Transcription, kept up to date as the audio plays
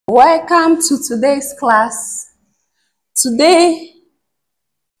Welcome to today's class. Today,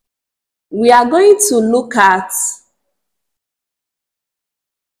 we are going to look at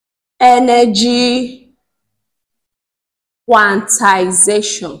energy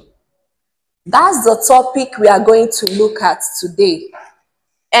quantization. That's the topic we are going to look at today.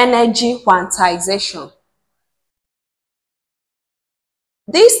 Energy quantization.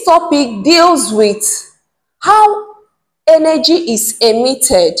 This topic deals with how energy is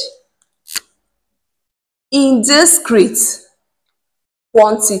emitted in discrete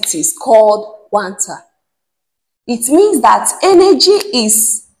quantities called quanta. It means that energy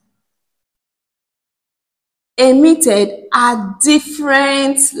is emitted at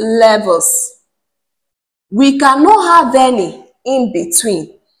different levels. We cannot have any in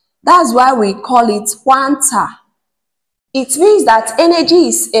between. That's why we call it quanta. It means that energy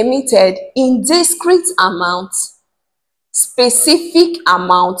is emitted in discrete amounts, specific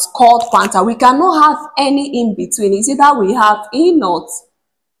amounts called quanta. We cannot have any in between. It's either we have E0,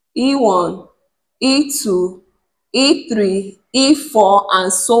 E1, E2, E3, E4,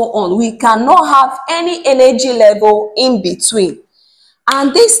 and so on. We cannot have any energy level in between.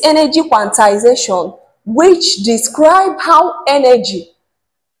 And this energy quantization, which describe how energy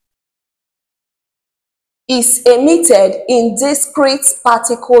is emitted in discrete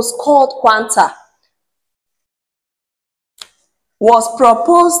particles called quanta, was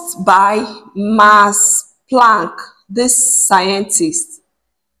proposed by Max Planck, this scientist.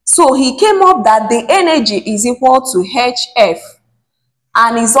 So he came up that the energy is equal to hf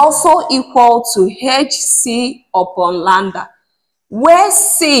and is also equal to hc upon lambda, where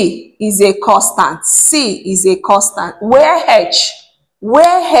c is a constant, where h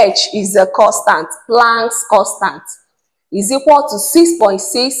is a constant, Planck's constant, is equal to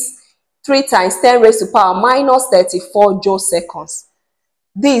 6.63 times 10 raised to power minus 34 joule seconds.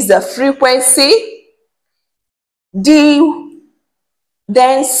 This is the frequency. Then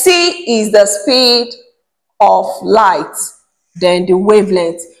c is the speed of light. Then the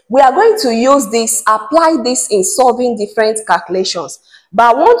wavelength. We are going to use this, apply this in solving different calculations.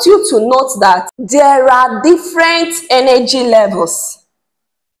 But I want you to note that there are different energy levels.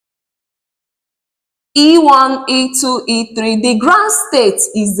 E1, E2, E3, the ground state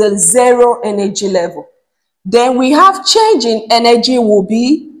is the zero energy level. Then we have change in energy will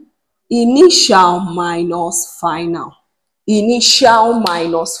be initial minus final. Initial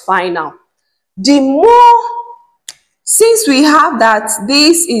minus final. The more, since we have that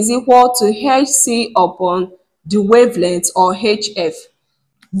this is equal to hc upon the wavelength or hf,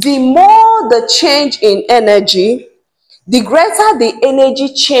 the more the change in energy, the greater the energy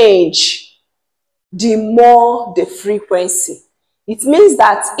change, the more the frequency. It means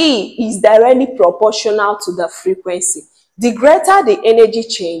that E is directly proportional to the frequency. The greater the energy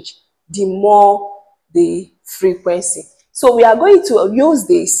change, the more the frequency. So we are going to use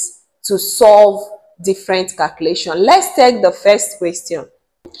this to solve different calculations. Let's take the first question.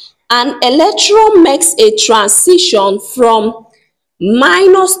 An electron makes a transition from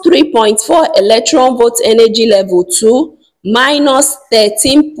minus 3.4 electron volt energy level to minus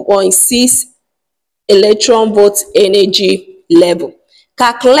 13.6 electron volt energy level.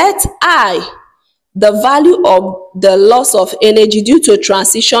 Calculate I, the value of the loss of energy due to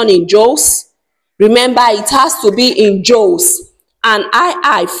transition in joules. Remember, it has to be in joules. And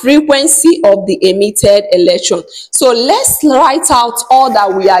II, frequency of the emitted electron. So let's write out all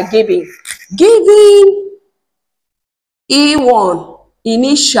that we are giving. Giving E1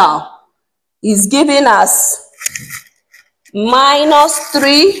 initial is giving us minus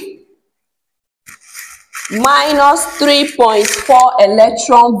 3.4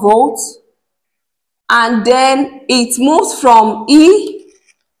 electron volts, and then it moves from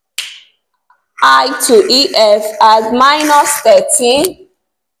I to EF as minus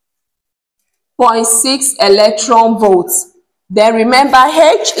 13.6 electron volts. Then remember,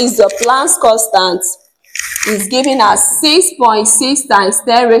 H is the Planck's constant, is giving us 6.6 times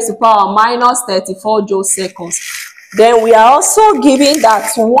 10 raised to power minus 34 joule seconds. Then we are also given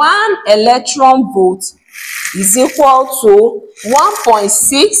that 1 electron volt is equal to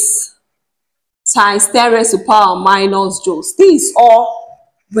 1.6 times 10 raised to power minus joules. This is all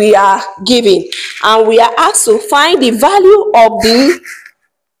we are given, and we are asked to find the value of the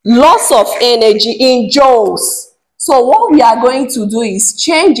loss of energy in joules. So what we are going to do is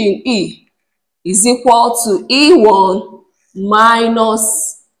change in E is equal to E1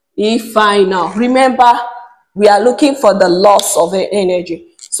 minus E final. Remember, we are looking for the loss of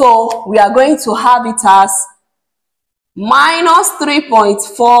energy. So we are going to have it as minus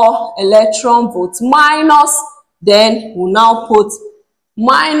 3.4 electron volts minus, then we'll now put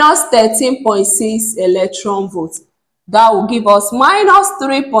minus 13.6 electron volts. That will give us minus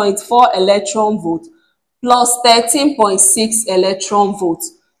 3.4 electron volts plus 13.6 electron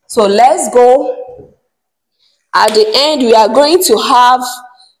volts. So let's go. At the end, we are going to have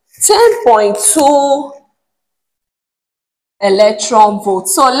 10.2 electron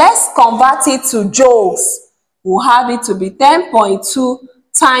volts. So let's convert it to joules. We'll have it to be 10.2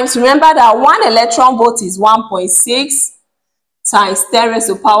 times, remember that 1 electron volt is 1.6 times 10 raised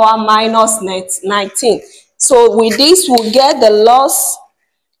to power minus 19. So with this, we'll get the loss,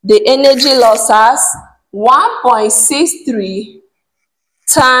 the energy loss as 1.63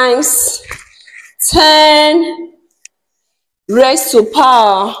 times 10 raised to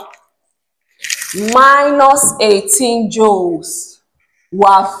power minus 18 joules. We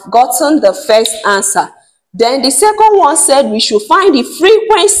have gotten the first answer. Then the second one said we should find the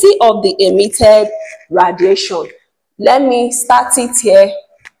frequency of the emitted radiation. Let me start it here.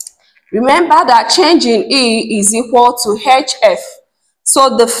 Remember that change in E is equal to HF.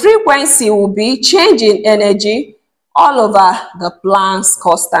 So the frequency will be change in energy all over the Planck's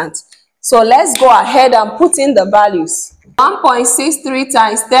constant. So let's go ahead and put in the values. 1.63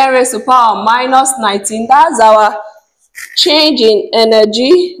 times 10 raised to power minus 19. That's our change in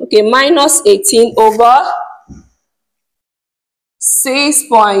energy. Okay, minus 18 over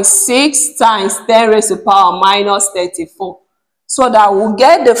 6.6 times 10 raised to power minus 34. So that we'll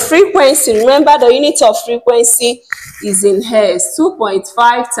get the frequency. Remember, the unit of frequency is in hertz.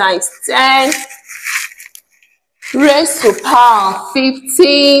 2.5 times 10 raised to power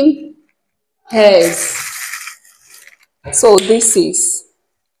 15 hertz. So this is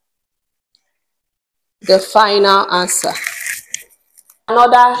the final answer.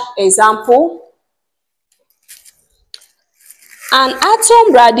 Another example. An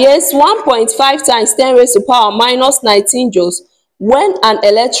atom radiates 1.5 times 10 raised to power minus 19 joules when an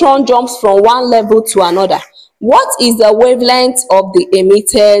electron jumps from one level to another. What is the wavelength of the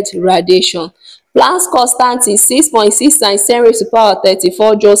emitted radiation? Planck's constant is 6.6 times 10 raised to power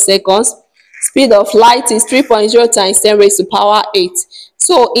 34 joules seconds. Speed of light is 3.0 times 10 raised to power 8.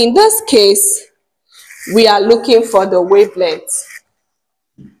 So in this case, we are looking for the wavelength.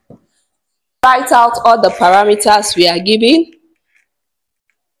 Write out all the parameters we are given.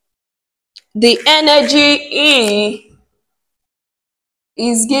 The energy E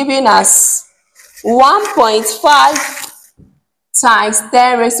is given as 1.5 times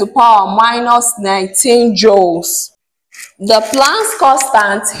 10 raised to power minus 19 joules. The Planck's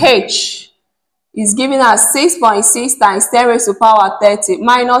constant H is given as 6.6 times 10 raised to power 30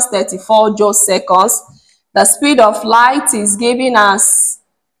 minus 34 joules seconds. The speed of light is given as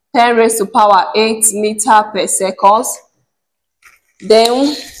 10 raised to power 8 meter per second.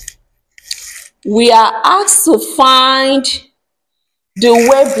 Then we are asked to find the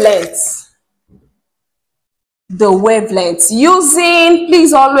wavelength. The wavelength. Using,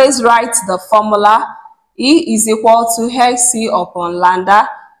 please always write the formula. E is equal to hc upon lambda.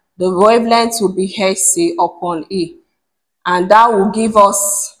 The wavelength will be hc upon E. And that will give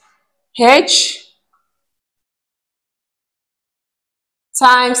us H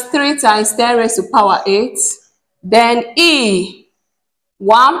times 3 times 10 raised to power 8. Then E,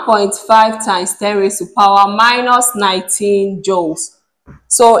 1.5 times 10 raised to power minus 19 joules.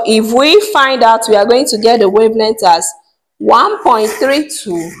 So if we find out, we are going to get the wavelength as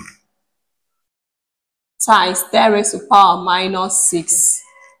 1.32 times 10 raised to power minus 6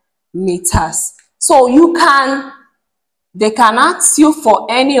 meters. So you can, they can ask you for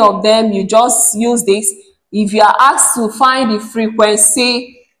any of them, you just use this. If you are asked to find the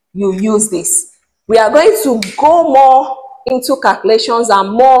frequency, you use this. We are going to go more into calculations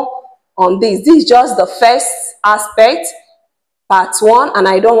and more on this. This is just the first aspect, part 1, and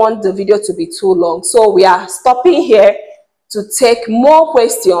I don't want the video to be too long. So we are stopping here to take more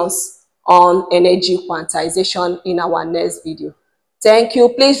questions on energy quantization in our next video. Thank you.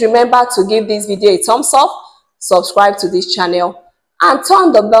 Please remember to give this video a thumbs up, subscribe to this channel, and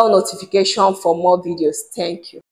turn the bell notification for more videos. Thank you.